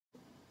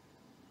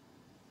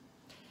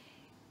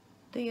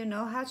Do you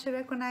know how to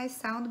recognize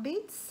sound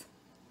beats?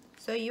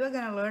 So you are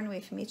going to learn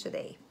with me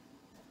today.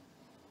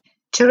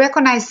 To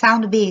recognize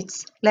sound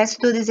beats, let's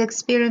do this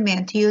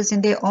experiment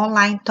using the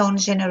online tone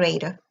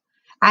generator.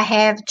 I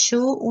have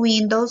two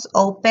windows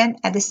open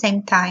at the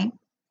same time.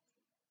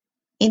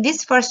 In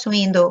this first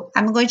window,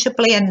 I'm going to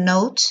play a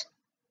note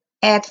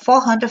at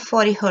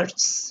 440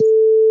 Hertz.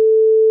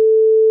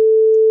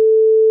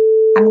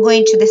 I'm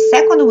going to the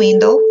second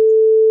window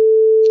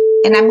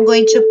and I'm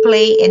going to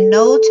play a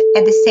note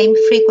at the same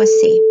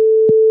frequency.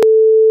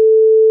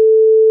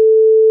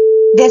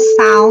 The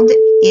sound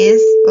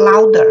is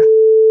louder.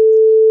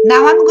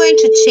 Now I'm going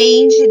to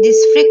change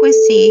this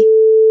frequency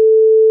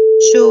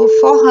to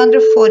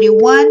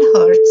 441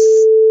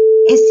 Hertz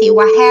and see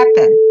what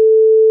happened.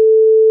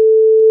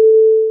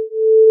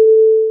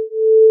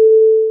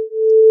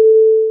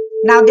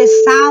 Now the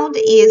sound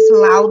is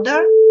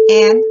louder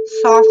and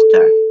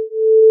softer.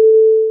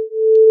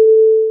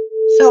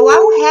 So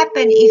what will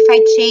happen if I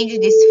change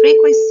this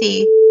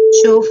frequency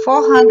to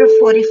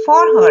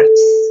 444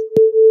 Hertz?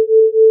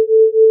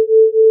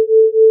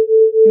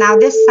 Now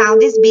the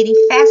sound is beating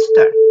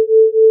faster.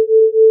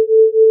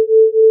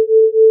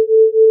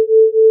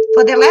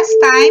 For the last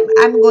time,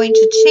 I'm going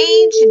to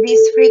change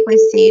this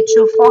frequency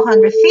to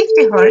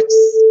 450 Hertz.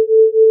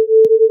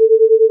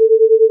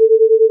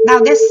 Now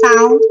the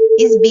sound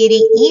is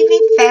beating even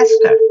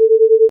faster.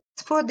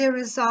 For the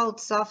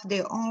results of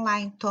the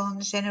online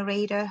tone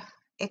generator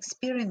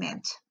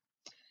experiment,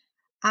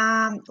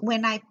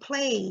 when I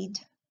played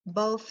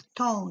both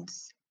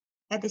tones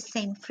at the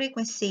same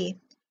frequency,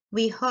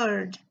 we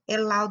heard a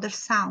louder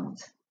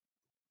sound.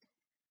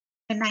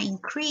 When I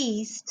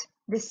increased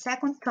the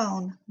second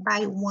tone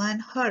by 1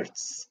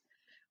 Hertz,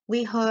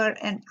 we heard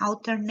an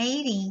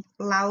alternating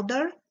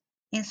louder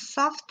and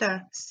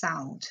softer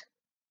sound.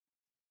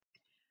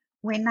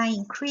 When I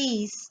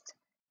increased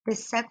the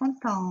second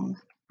tone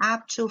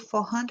up to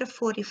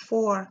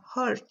 444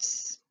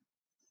 Hertz,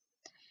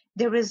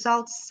 the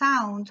result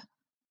sound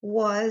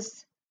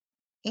was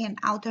an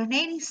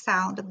alternating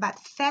sound but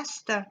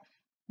faster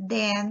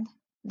than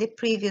the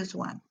previous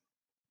one.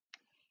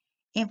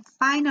 And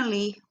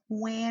finally,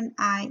 when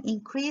I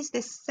increased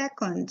the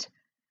second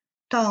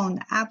tone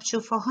up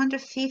to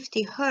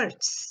 450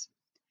 Hertz,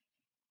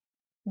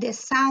 the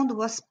sound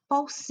was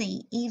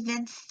pulsing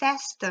even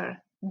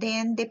faster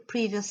than the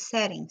previous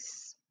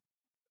settings.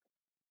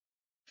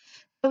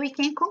 So we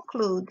can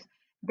conclude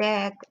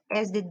that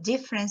as the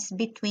difference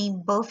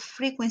between both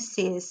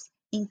frequencies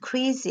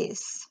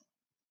increases,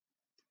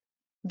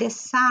 the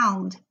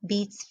sound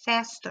beats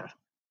faster.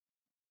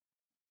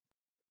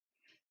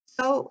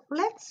 So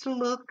let's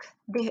look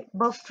at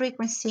both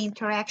frequency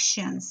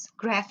interactions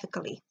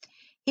graphically.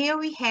 Here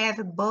we have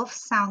both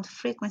sound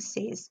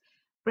frequencies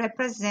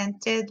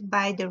represented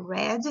by the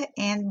red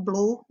and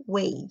blue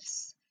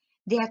waves.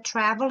 They are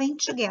traveling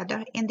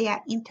together and they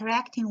are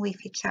interacting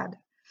with each other.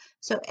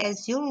 So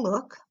as you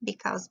look,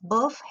 because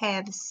both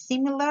have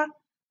similar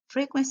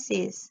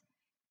frequencies,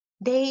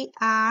 they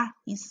are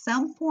in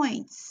some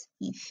points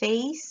in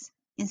phase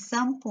and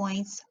some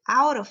points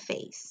out of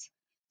phase.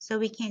 So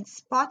we can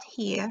spot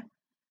here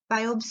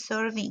by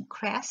observing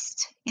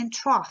crest and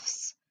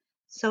troughs.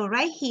 So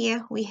right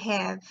here we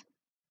have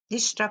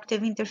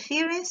destructive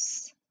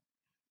interference,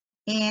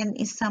 and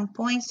in some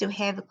points you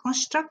have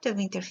constructive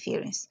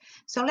interference.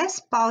 So let's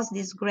pause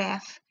this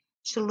graph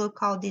to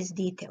look all these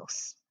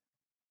details.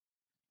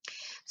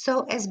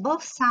 So as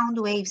both sound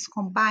waves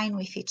combine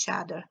with each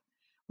other,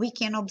 we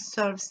can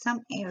observe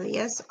some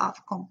areas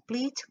of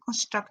complete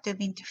constructive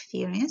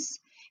interference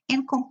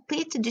and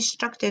complete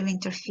destructive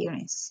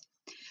interference.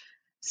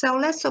 So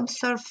let's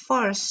observe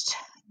first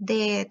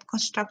the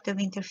constructive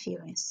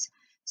interference.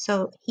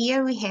 So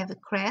here we have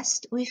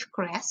crest with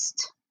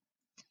crest,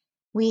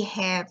 we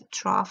have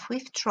trough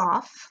with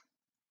trough,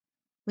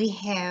 we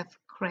have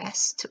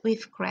crest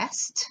with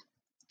crest,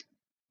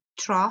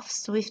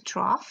 troughs with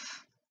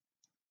trough,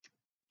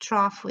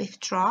 trough with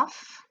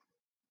trough,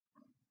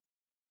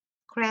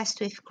 crest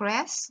with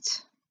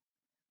crest,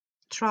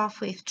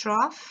 trough with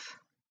trough,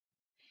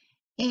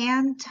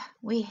 and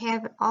we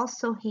have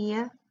also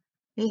here,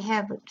 we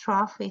have a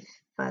trough with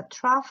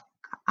trough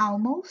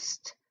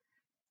almost,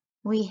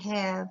 we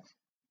have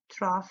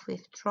trough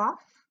with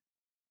trough,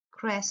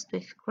 crest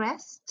with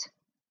crest,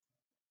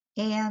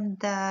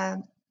 and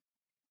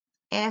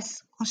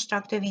as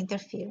constructive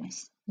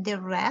interference. The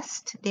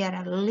rest, they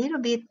are a little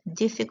bit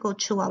difficult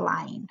to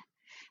align.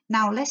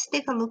 Now let's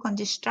take a look on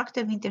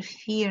destructive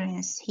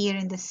interference here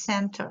in the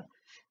center.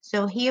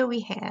 So here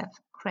we have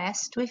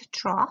crest with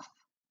trough.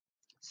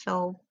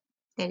 So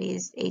there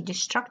is a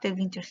destructive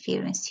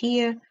interference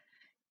here.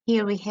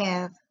 Here we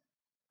have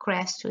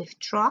crest with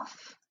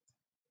trough.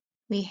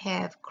 We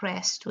have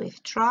crest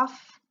with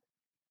trough,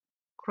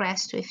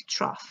 crest with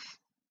trough.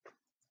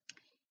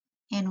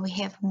 And we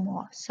have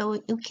more. So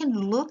you can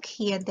look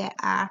here, there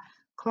are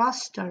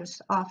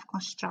clusters of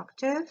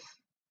constructive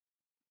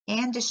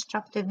and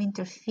destructive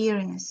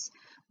interference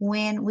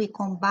when we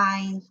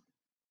combine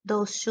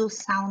those two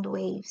sound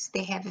waves.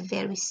 They have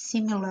very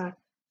similar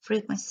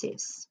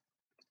frequencies.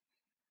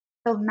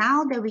 So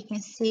now that we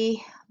can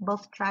see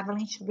both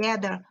traveling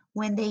together,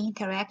 when they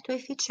interact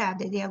with each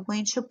other, they are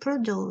going to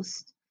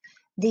produce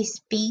this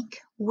pink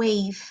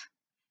wave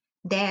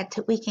that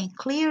we can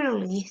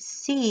clearly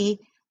see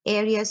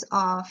areas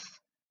of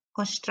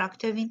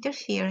constructive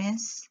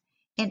interference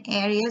and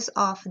areas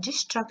of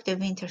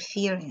destructive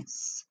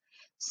interference.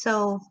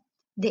 So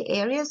the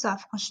areas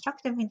of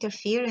constructive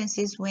interference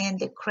is when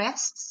the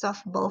crests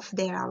of both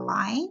they are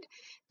aligned,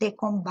 they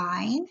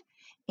combine,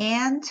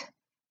 and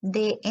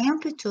the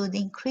amplitude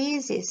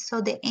increases.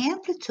 So the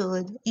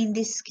amplitude in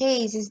this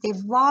case is the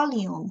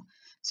volume.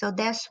 So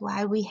that's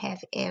why we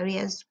have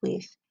areas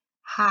with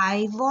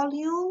high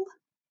volume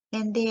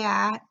and they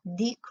are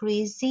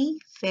decreasing,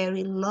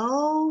 very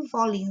low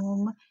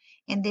volume,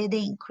 and then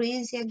they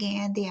increase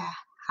again, they are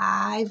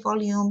high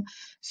volume.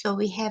 So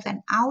we have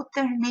an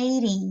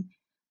alternating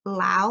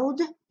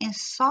loud and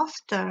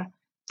softer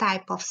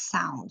type of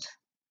sound.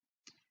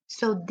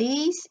 So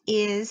this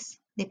is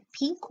the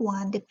pink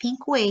one, the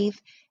pink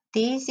wave.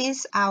 This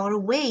is our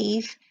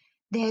wave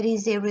that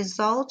is a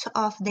result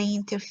of the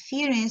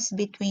interference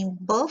between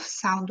both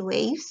sound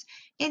waves,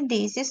 and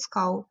this is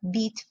called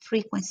beat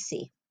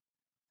frequency.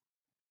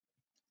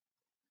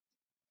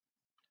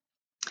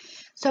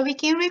 So we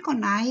can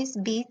recognize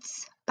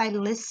beats by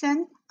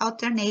listening,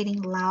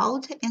 alternating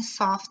loud and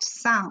soft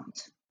sound.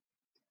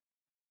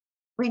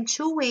 When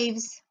two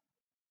waves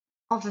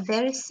of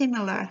very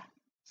similar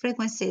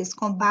frequencies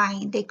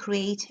combine, they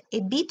create a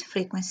beat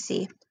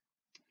frequency,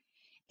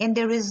 and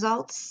the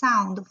result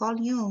sound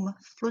volume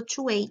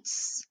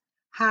fluctuates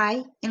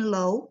high and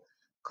low,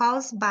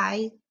 caused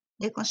by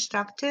the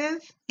constructive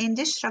and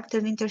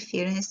destructive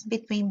interference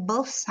between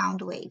both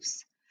sound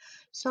waves.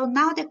 So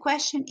now the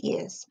question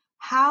is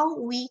how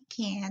we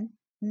can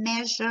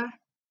measure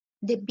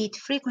the beat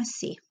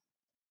frequency.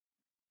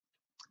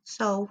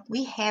 So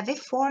we have a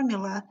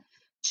formula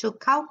to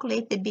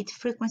calculate the beat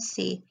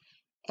frequency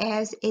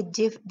as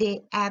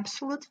the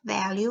absolute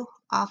value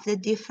of the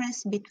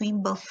difference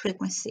between both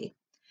frequency.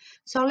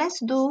 So let's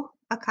do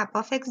a couple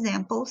of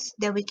examples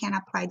that we can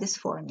apply this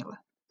formula.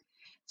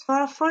 For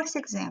our first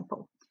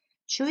example,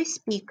 two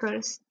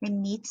speakers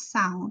emit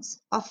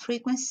sounds of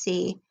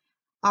frequency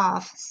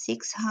of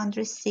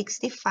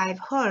 665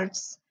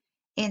 Hz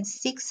and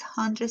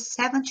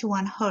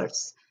 671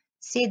 Hz.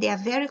 See, they are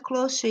very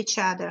close to each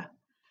other.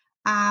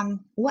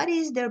 What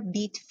is their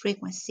beat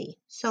frequency?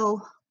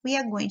 So we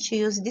are going to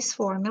use this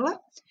formula,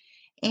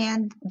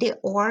 and the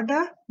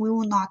order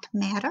will not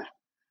matter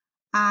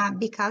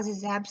because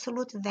it's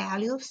absolute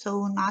value, so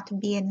will not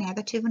be a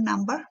negative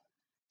number.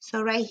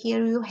 So right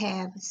here you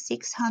have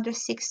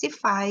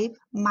 665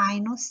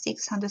 minus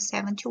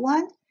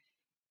 671,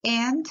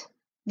 and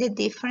the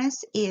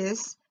difference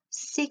is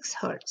 6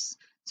 Hz.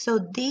 So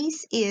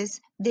this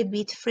is the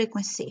beat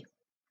frequency.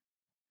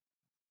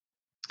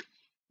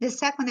 The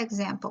second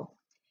example,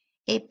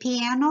 a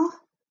piano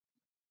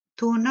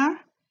tuner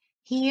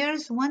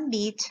hears one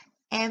beat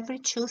every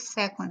 2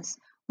 seconds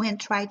when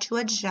trying to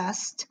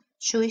adjust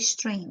 2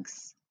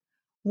 strings,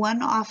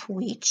 one of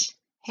which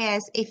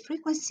has a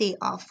frequency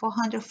of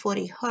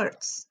 440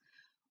 Hz.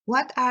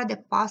 What are the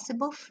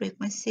possible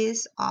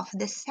frequencies of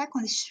the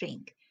second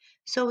string?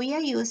 So we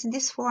are using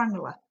this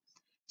formula.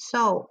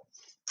 So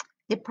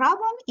the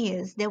problem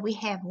is that we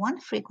have one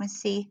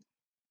frequency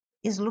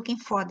is looking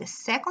for the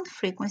second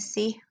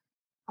frequency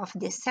of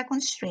the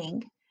second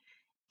string,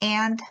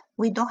 and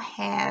we don't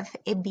have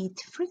a beat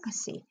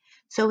frequency.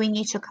 So we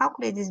need to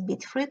calculate this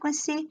beat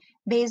frequency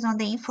based on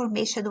the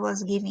information that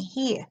was given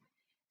here.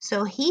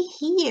 So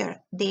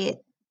the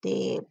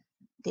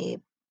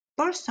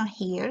person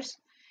hears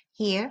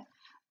here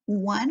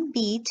one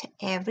beat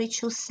every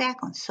 2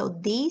 seconds. So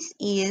this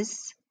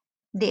is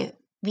the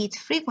beat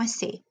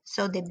frequency.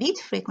 So the beat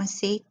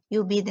frequency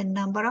will be the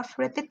number of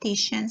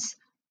repetitions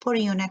per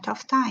unit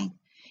of time.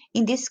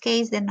 In this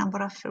case, the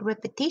number of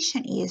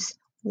repetition is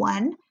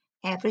 1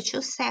 every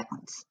 2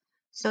 seconds.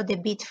 So the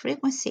beat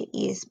frequency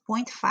is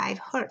 0.5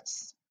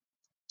 Hz.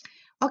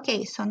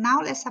 Okay, so now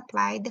let's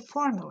apply the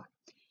formula.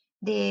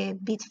 The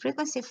beat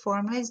frequency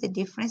formula is the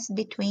difference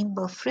between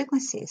both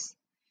frequencies.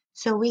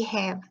 So we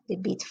have the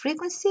beat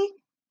frequency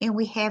and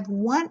we have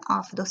one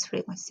of those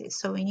frequencies.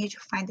 So we need to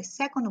find the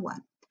second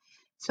one.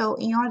 So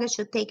in order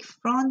to take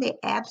from the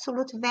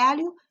absolute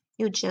value,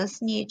 you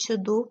just need to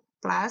do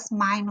plus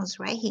minus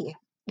right here.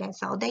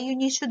 That's all that you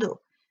need to do.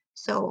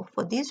 So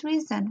for this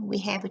reason, we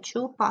have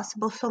two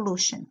possible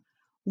solutions.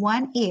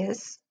 One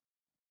is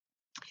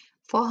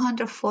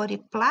 440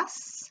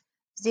 plus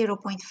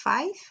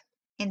 0.5,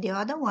 and the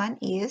other one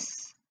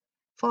is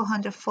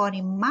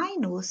 440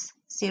 minus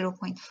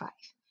 0.5.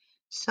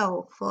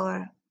 So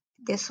for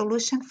the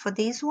solution for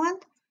this one,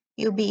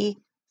 you'll be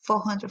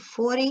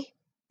 440.5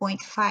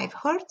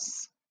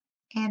 Hz,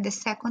 and the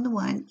second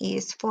one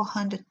is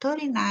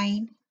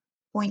 439.5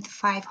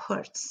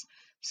 Hz.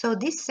 So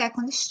this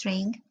second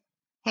string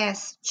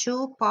has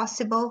two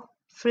possible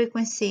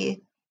frequencies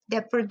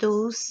that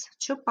produce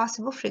two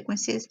possible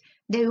frequencies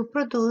that will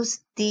produce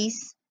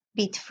this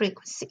beat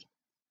frequency.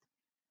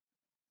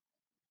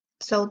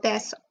 So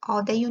that's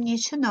all that you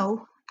need to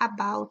know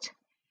about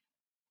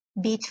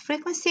bit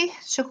frequency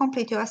to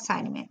complete your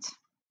assignment.